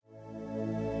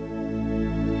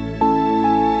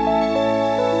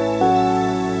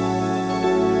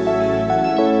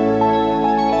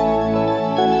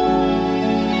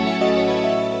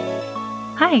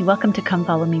Hi, welcome to Come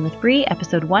Follow Me with Bree,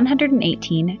 episode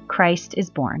 118, Christ is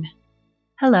Born.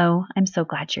 Hello, I'm so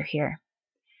glad you're here.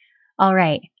 All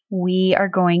right, we are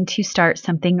going to start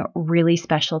something really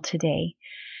special today.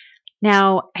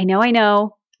 Now, I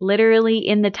know, literally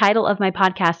in the title of my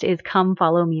podcast is Come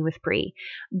Follow Me with Bree,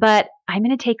 but I'm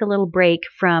going to take a little break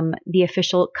from the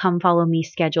official Come Follow Me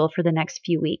schedule for the next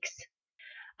few weeks.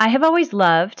 I have always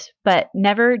loved, but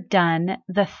never done,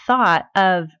 the thought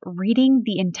of reading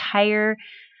the entire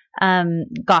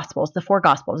Gospels, the four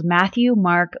Gospels, Matthew,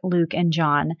 Mark, Luke, and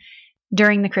John,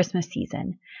 during the Christmas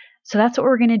season. So that's what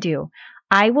we're going to do.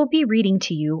 I will be reading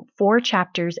to you 4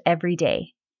 chapters every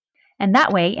day. And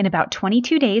that way, in about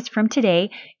 22 days from today,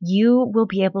 you will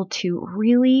be able to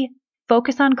really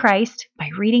focus on Christ by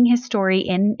reading his story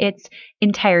in its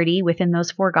entirety within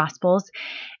those 4 Gospels,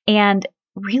 and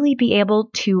really be able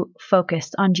to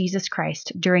focus on Jesus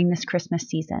Christ during this Christmas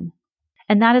season.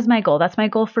 And that is my goal. That's my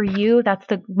goal for you. That's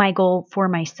my goal for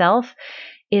myself.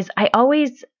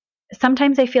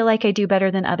 Sometimes I feel like I do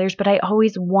better than others, but I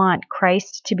always want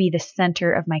Christ to be the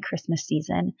center of my Christmas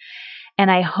season. And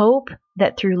I hope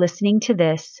that through listening to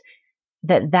this,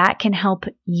 that can help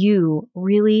you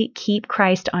really keep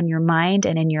Christ on your mind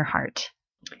and in your heart.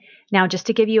 Now, just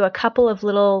to give you a couple of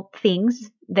little things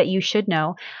that you should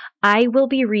know, I will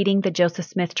be reading the Joseph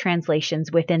Smith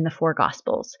translations within the 4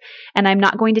 Gospels. And I'm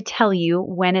not going to tell you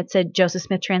when it's a Joseph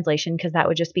Smith translation because that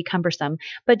would just be cumbersome.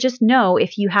 But just know,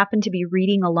 if you happen to be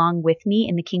reading along with me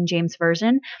in the King James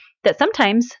Version, that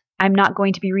sometimes I'm not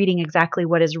going to be reading exactly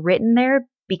what is written there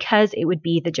because it would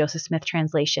be the Joseph Smith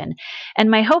translation.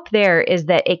 And my hope there is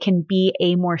that it can be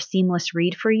a more seamless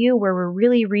read for you, where we're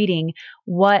really reading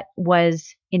what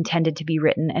was intended to be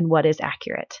written and what is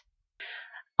accurate.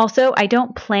 Also, I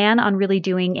don't plan on really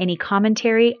doing any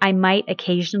commentary. I might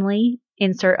occasionally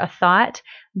insert a thought,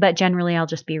 but generally I'll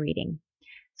just be reading.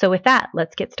 So with that,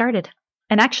 let's get started.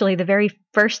 And actually, the very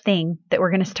first thing that we're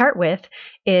going to start with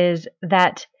is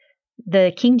that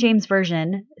the King James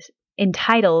Version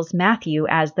entitles Matthew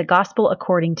as the Gospel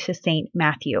according to St.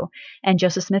 Matthew, and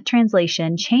Joseph Smith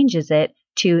translation changes it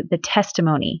to the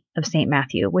Testimony of St.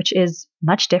 Matthew, which is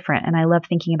much different, and I love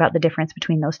thinking about the difference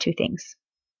between those two things.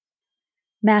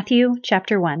 Matthew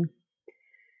chapter 1.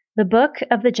 The book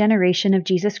of the generation of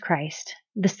Jesus Christ,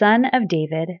 the son of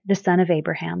David, the son of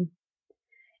Abraham.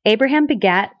 Abraham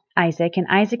begat Isaac, and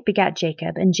Isaac begat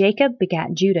Jacob, and Jacob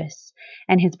begat Judas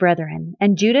and his brethren.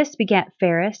 And Judas begat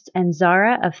Phares, and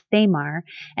Zara of Thamar,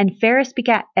 and Phares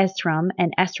begat Esrom,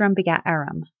 and Esrom begat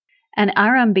Aram. And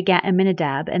Aram begat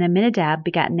Amminadab, and Amminadab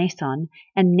begat Nason,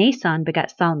 and Nason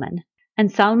begat Salmon. And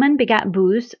Salmon begat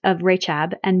Booz of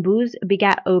Rachab, and Booz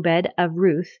begat Obed of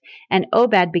Ruth, and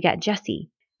Obed begat Jesse.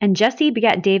 And Jesse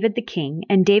begat David the king,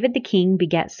 and David the king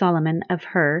begat Solomon of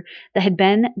her that had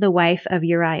been the wife of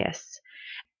Urias.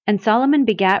 And Solomon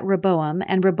begat Rehoboam,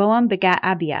 and Rehoboam begat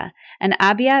Abiah, and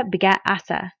Abiah begat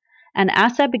Asa. And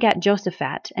Asa begat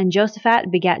Josaphat, and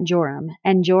Josaphat begat Joram,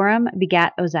 and Joram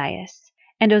begat Ozias.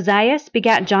 And Ozias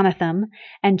begat Jonatham,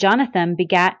 and Jonatham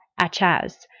begat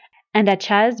Achaz. And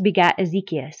Achaz begat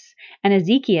Ezekias, and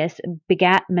Ezekias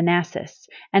begat Manasses,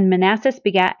 and Manasses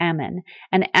begat Ammon,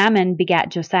 and Ammon begat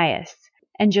Josias.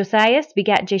 And Josias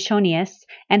begat Jeshonias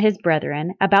and his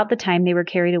brethren, about the time they were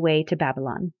carried away to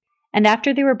Babylon. And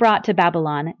after they were brought to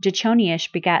Babylon,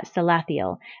 Jechonias begat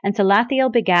Salathiel, and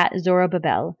Salathiel begat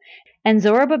Zorobabel, and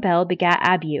Zorobabel begat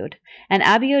Abiud, and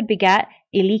Abiud begat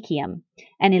Eliakim,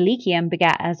 and Eliakim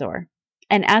begat Azor.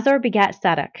 And Azor begat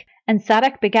Sadak, and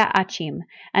Sadak begat Achim,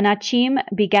 and Achim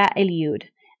begat Eliud,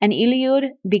 and Eliud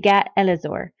begat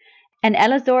Elazor, and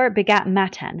Elazor begat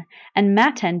Matan, and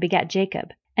Matan begat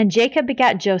Jacob. And Jacob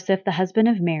begat Joseph, the husband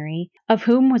of Mary, of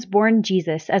whom was born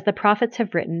Jesus, as the prophets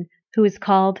have written, who is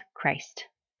called Christ.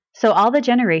 So all the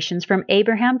generations from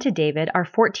Abraham to David are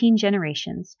 14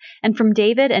 generations, and from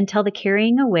David until the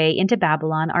carrying away into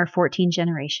Babylon are 14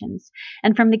 generations,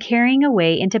 and from the carrying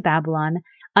away into Babylon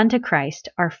unto Christ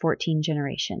are 14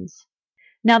 generations.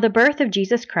 Now the birth of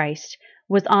Jesus Christ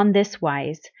was on this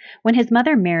wise. When his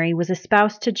mother Mary was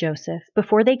espoused to Joseph,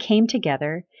 before they came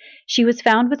together, she was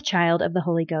found with child of the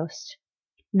Holy Ghost.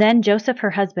 Then Joseph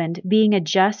her husband, being a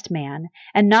just man,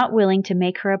 and not willing to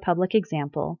make her a public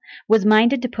example, was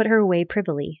minded to put her away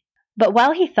privily. But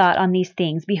while he thought on these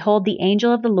things, behold, the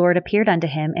angel of the Lord appeared unto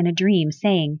him in a dream,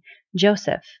 saying,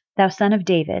 Joseph, thou son of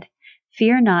David,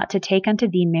 fear not to take unto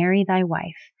thee Mary thy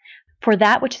wife, for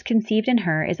that which is conceived in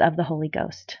her is of the Holy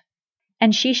Ghost.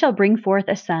 And she shall bring forth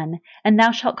a son, and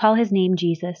thou shalt call his name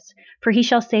Jesus, for he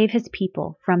shall save his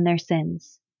people from their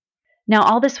sins. Now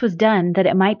all this was done, that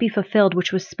it might be fulfilled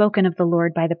which was spoken of the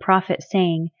Lord by the prophet,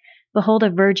 saying, Behold, a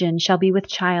virgin shall be with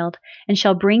child, and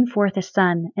shall bring forth a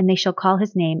son, and they shall call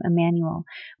his name Emmanuel,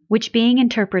 which being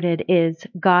interpreted is,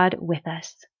 God with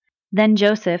us. Then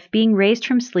Joseph, being raised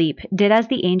from sleep, did as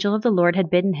the angel of the Lord had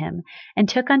bidden him, and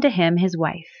took unto him his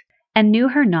wife, and knew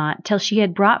her not till she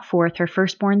had brought forth her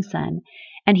firstborn son,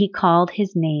 and he called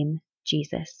his name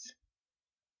Jesus.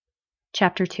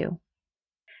 Chapter 2.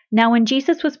 Now when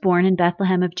Jesus was born in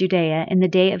Bethlehem of Judea in the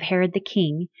day of Herod the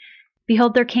king,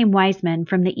 behold, there came wise men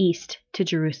from the east to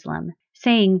Jerusalem,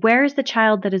 saying, Where is the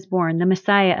child that is born, the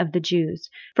Messiah of the Jews?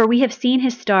 For we have seen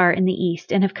his star in the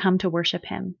east, and have come to worship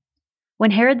him.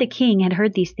 When Herod the king had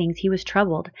heard these things, he was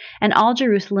troubled, and all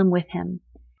Jerusalem with him.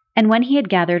 And when he had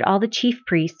gathered all the chief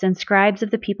priests and scribes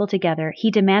of the people together, he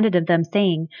demanded of them,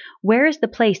 saying, Where is the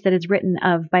place that is written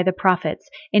of by the prophets,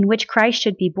 in which Christ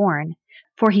should be born?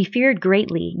 For he feared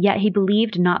greatly, yet he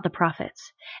believed not the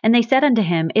prophets. And they said unto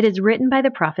him, It is written by the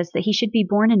prophets that he should be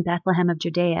born in Bethlehem of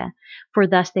Judea. For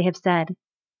thus they have said,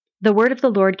 The word of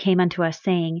the Lord came unto us,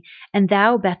 saying, And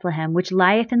thou, Bethlehem, which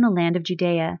lieth in the land of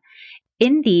Judea,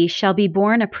 in thee shall be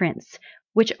born a prince,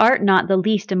 which art not the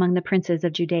least among the princes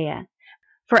of Judea.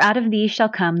 For out of thee shall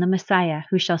come the Messiah,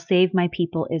 who shall save my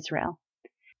people Israel.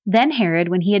 Then Herod,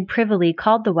 when he had privily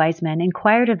called the wise men,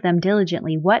 inquired of them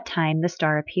diligently what time the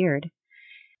star appeared.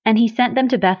 And he sent them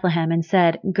to Bethlehem, and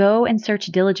said, Go and search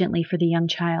diligently for the young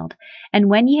child, and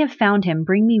when ye have found him,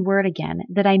 bring me word again,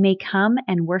 that I may come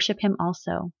and worship him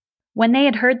also. When they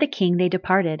had heard the king, they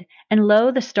departed, and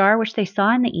lo, the star which they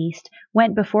saw in the east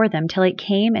went before them till it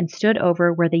came and stood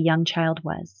over where the young child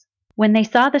was. When they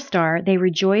saw the star, they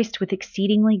rejoiced with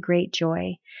exceedingly great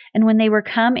joy. And when they were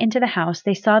come into the house,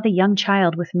 they saw the young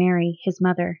child with Mary, his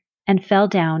mother, and fell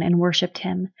down and worshipped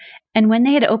him. And when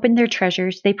they had opened their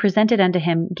treasures, they presented unto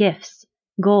him gifts,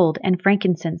 gold and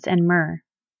frankincense and myrrh.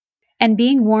 And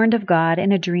being warned of God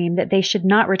in a dream that they should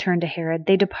not return to Herod,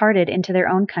 they departed into their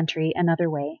own country another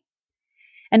way.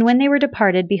 And when they were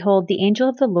departed, behold, the angel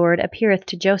of the Lord appeareth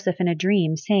to Joseph in a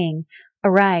dream, saying,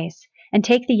 Arise, and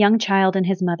take the young child and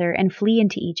his mother, and flee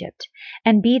into Egypt.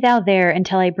 And be thou there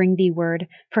until I bring thee word,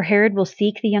 for Herod will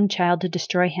seek the young child to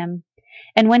destroy him.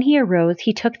 And when he arose,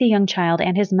 he took the young child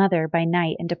and his mother by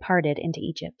night and departed into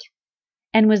Egypt.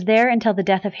 And was there until the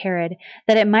death of Herod,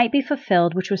 that it might be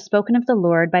fulfilled which was spoken of the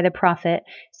Lord by the prophet,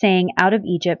 saying, Out of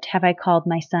Egypt have I called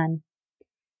my son.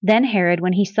 Then Herod,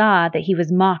 when he saw that he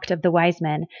was mocked of the wise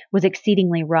men, was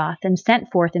exceedingly wroth, and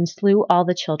sent forth and slew all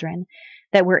the children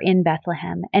that were in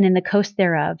Bethlehem, and in the coast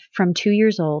thereof, from 2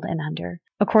 years old and under,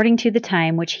 according to the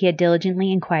time which he had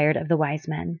diligently inquired of the wise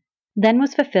men. Then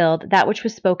was fulfilled that which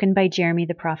was spoken by Jeremy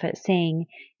the prophet, saying,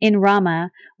 In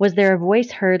Ramah was there a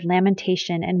voice heard,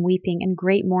 lamentation and weeping and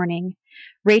great mourning,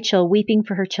 Rachel weeping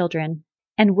for her children,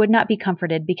 and would not be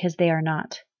comforted, because they are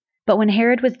not. But when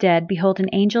Herod was dead, behold, an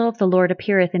angel of the Lord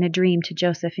appeareth in a dream to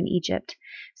Joseph in Egypt,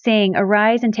 saying,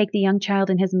 Arise and take the young child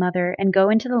and his mother, and go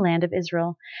into the land of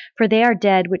Israel, for they are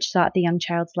dead which sought the young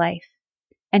child's life.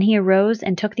 And he arose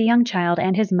and took the young child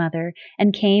and his mother,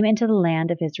 and came into the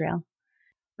land of Israel.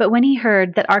 But when he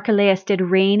heard that Archelaus did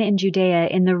reign in Judea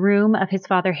in the room of his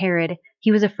father Herod,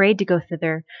 he was afraid to go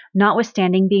thither,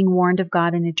 notwithstanding being warned of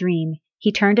God in a dream.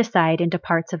 He turned aside into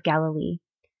parts of Galilee.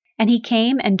 And he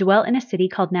came and dwelt in a city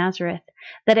called Nazareth,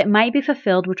 that it might be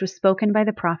fulfilled which was spoken by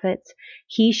the prophets,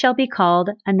 He shall be called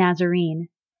a Nazarene.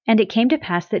 And it came to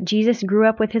pass that Jesus grew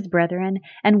up with his brethren,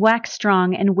 and waxed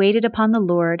strong, and waited upon the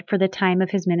Lord for the time of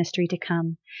his ministry to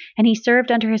come. And he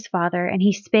served under his Father, and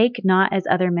he spake not as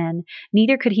other men,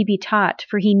 neither could he be taught,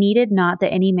 for he needed not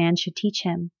that any man should teach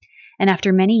him. And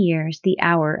after many years the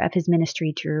hour of his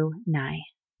ministry drew nigh.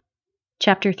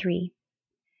 Chapter 3.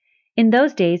 In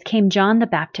those days came John the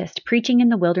Baptist, preaching in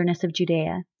the wilderness of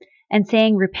Judea, and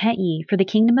saying, Repent ye, for the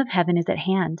kingdom of heaven is at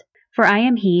hand. For I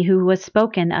am he who was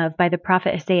spoken of by the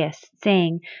prophet Isaiah,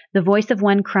 saying, The voice of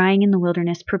one crying in the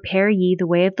wilderness, Prepare ye the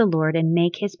way of the Lord, and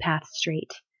make his path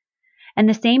straight. And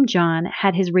the same John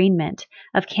had his raiment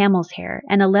of camel's hair,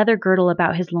 and a leather girdle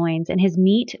about his loins, and his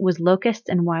meat was locusts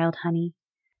and wild honey.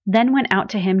 Then went out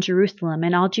to him Jerusalem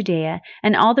and all Judea,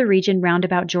 and all the region round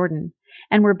about Jordan,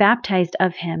 and were baptized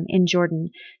of him in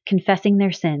Jordan, confessing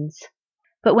their sins.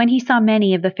 But when he saw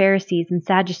many of the Pharisees and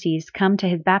Sadducees come to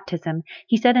his baptism,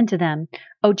 he said unto them,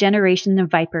 O generation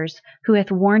of vipers, who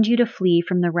hath warned you to flee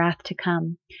from the wrath to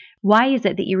come? Why is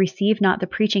it that ye receive not the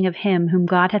preaching of him whom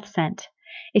God hath sent?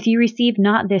 If ye receive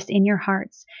not this in your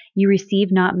hearts, ye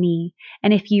receive not me.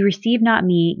 And if ye receive not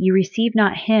me, ye receive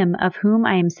not him of whom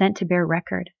I am sent to bear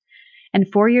record. And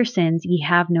for your sins ye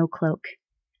have no cloak.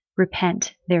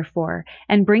 Repent, therefore,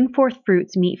 and bring forth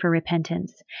fruits meet for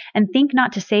repentance. And think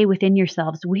not to say within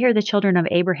yourselves, We are the children of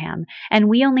Abraham, and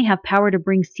we only have power to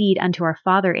bring seed unto our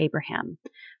father Abraham.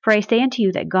 For I say unto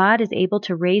you that God is able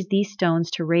to raise these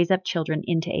stones to raise up children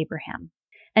into Abraham.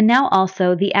 And now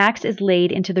also the axe is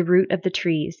laid into the root of the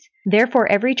trees.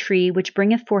 Therefore every tree which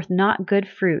bringeth forth not good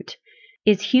fruit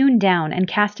is hewn down and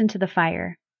cast into the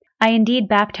fire. I indeed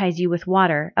baptize you with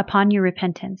water upon your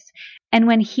repentance. And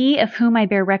when he of whom I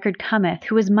bear record cometh,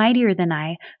 who is mightier than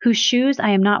I, whose shoes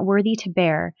I am not worthy to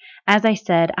bear, as I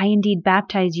said, I indeed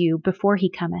baptize you before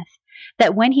he cometh,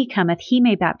 that when he cometh he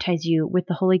may baptize you with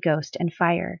the Holy Ghost and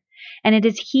fire. And it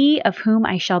is he of whom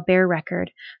I shall bear record,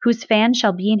 whose fan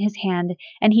shall be in his hand,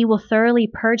 and he will thoroughly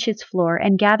purge his floor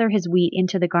and gather his wheat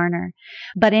into the garner.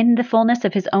 But in the fullness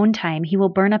of his own time he will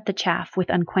burn up the chaff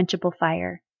with unquenchable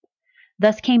fire.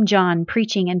 Thus came John,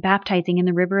 preaching and baptizing in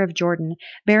the river of Jordan,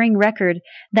 bearing record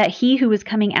that he who was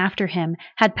coming after him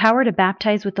had power to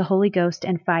baptize with the Holy Ghost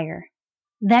and fire.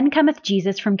 Then cometh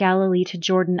Jesus from Galilee to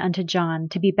Jordan unto John,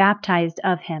 to be baptized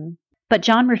of him. But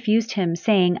John refused him,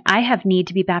 saying, I have need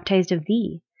to be baptized of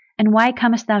thee, and why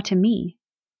comest thou to me?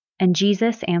 And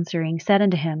Jesus answering said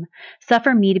unto him,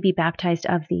 Suffer me to be baptized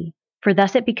of thee, for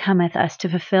thus it becometh us to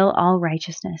fulfill all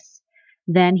righteousness.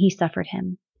 Then he suffered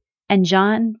him. And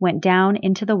John went down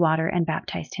into the water and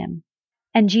baptized him.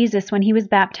 And Jesus, when he was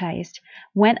baptized,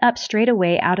 went up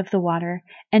straightway out of the water.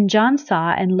 And John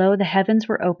saw, and lo, the heavens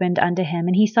were opened unto him,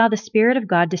 and he saw the Spirit of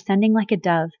God descending like a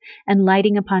dove, and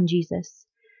lighting upon Jesus.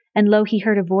 And lo, he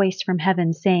heard a voice from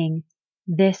heaven, saying,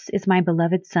 This is my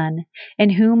beloved Son,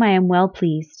 in whom I am well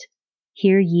pleased.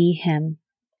 Hear ye him.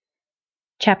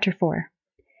 Chapter 4.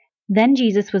 Then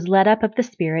Jesus was led up of the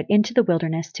Spirit into the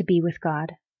wilderness to be with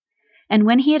God. And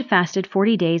when he had fasted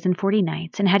 40 days and 40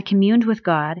 nights, and had communed with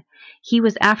God, he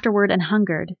was afterward an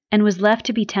hungered, and was left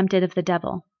to be tempted of the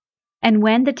devil. And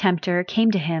when the tempter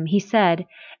came to him, he said,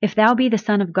 If thou be the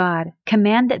Son of God,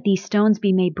 command that these stones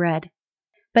be made bread.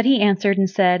 But he answered and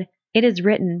said, It is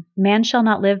written, Man shall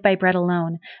not live by bread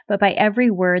alone, but by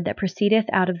every word that proceedeth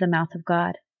out of the mouth of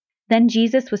God. Then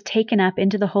Jesus was taken up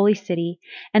into the holy city,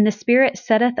 and the Spirit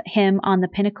setteth him on the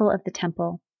pinnacle of the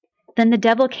temple. Then the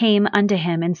devil came unto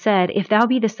him and said, If thou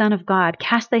be the Son of God,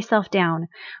 cast thyself down.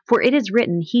 For it is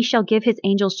written, He shall give his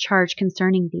angels charge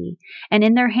concerning thee, and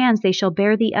in their hands they shall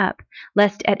bear thee up,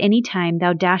 lest at any time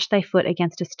thou dash thy foot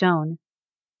against a stone.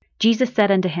 Jesus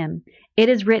said unto him, It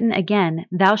is written again,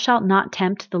 Thou shalt not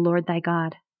tempt the Lord thy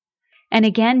God. And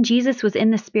again Jesus was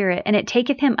in the Spirit, and it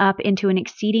taketh him up into an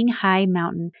exceeding high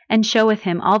mountain, and showeth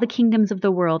him all the kingdoms of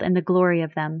the world and the glory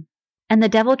of them. And the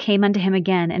devil came unto him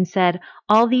again, and said,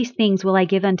 All these things will I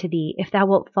give unto thee, if thou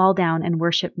wilt fall down and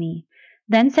worship me.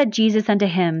 Then said Jesus unto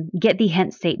him, Get thee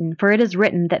hence, Satan, for it is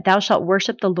written that thou shalt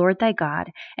worship the Lord thy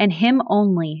God, and him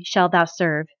only shalt thou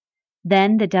serve.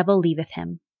 Then the devil leaveth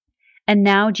him. And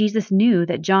now Jesus knew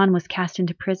that John was cast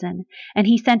into prison, and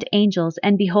he sent angels,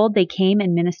 and behold, they came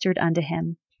and ministered unto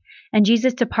him. And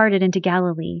Jesus departed into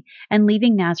Galilee, and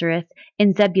leaving Nazareth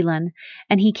in Zebulun,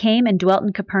 and he came and dwelt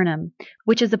in Capernaum,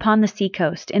 which is upon the sea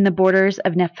coast, in the borders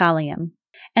of Nephthalim.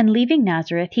 And leaving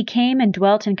Nazareth, he came and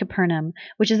dwelt in Capernaum,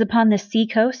 which is upon the sea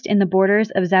coast, in the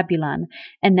borders of Zebulun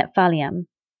and Nephthalim,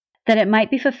 that it might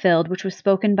be fulfilled which was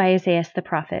spoken by Isaiah the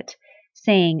prophet,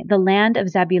 saying, The land of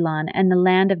Zebulun and the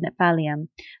land of Nephthalim,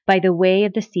 by the way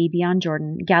of the sea beyond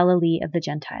Jordan, Galilee of the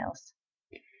Gentiles.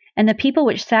 And the people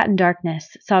which sat in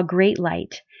darkness saw great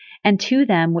light, and to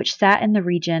them which sat in the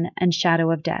region and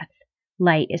shadow of death,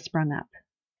 light is sprung up.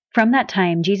 From that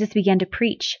time Jesus began to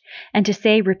preach, and to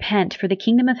say, Repent, for the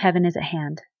kingdom of heaven is at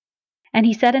hand. And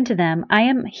he said unto them, I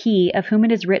am he of whom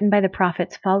it is written by the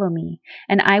prophets, Follow me,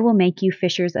 and I will make you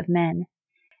fishers of men.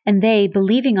 And they,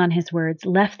 believing on his words,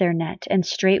 left their net, and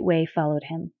straightway followed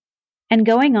him. And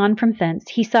going on from thence,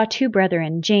 he saw two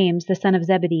brethren, James the son of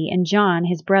Zebedee, and John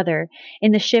his brother,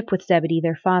 in the ship with Zebedee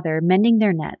their father, mending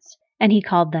their nets. And he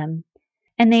called them.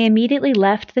 And they immediately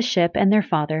left the ship and their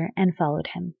father, and followed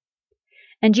him.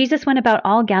 And Jesus went about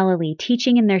all Galilee,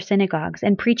 teaching in their synagogues,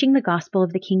 and preaching the gospel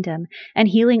of the kingdom, and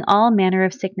healing all manner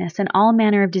of sickness and all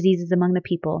manner of diseases among the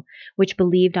people, which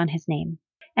believed on his name.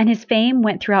 And his fame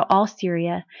went throughout all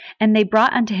Syria, and they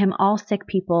brought unto him all sick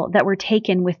people that were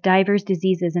taken with divers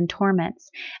diseases and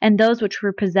torments, and those which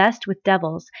were possessed with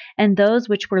devils, and those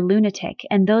which were lunatic,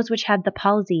 and those which had the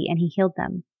palsy, and he healed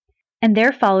them. And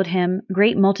there followed him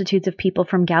great multitudes of people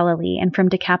from Galilee, and from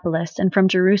Decapolis, and from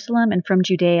Jerusalem, and from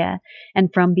Judea,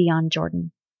 and from beyond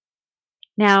Jordan.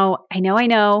 Now, I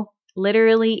know,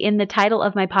 literally in the title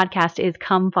of my podcast is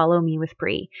Come Follow Me with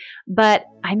Bree, but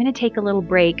I'm going to take a little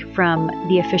break from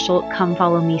the official Come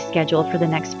Follow Me schedule for the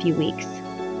next few weeks.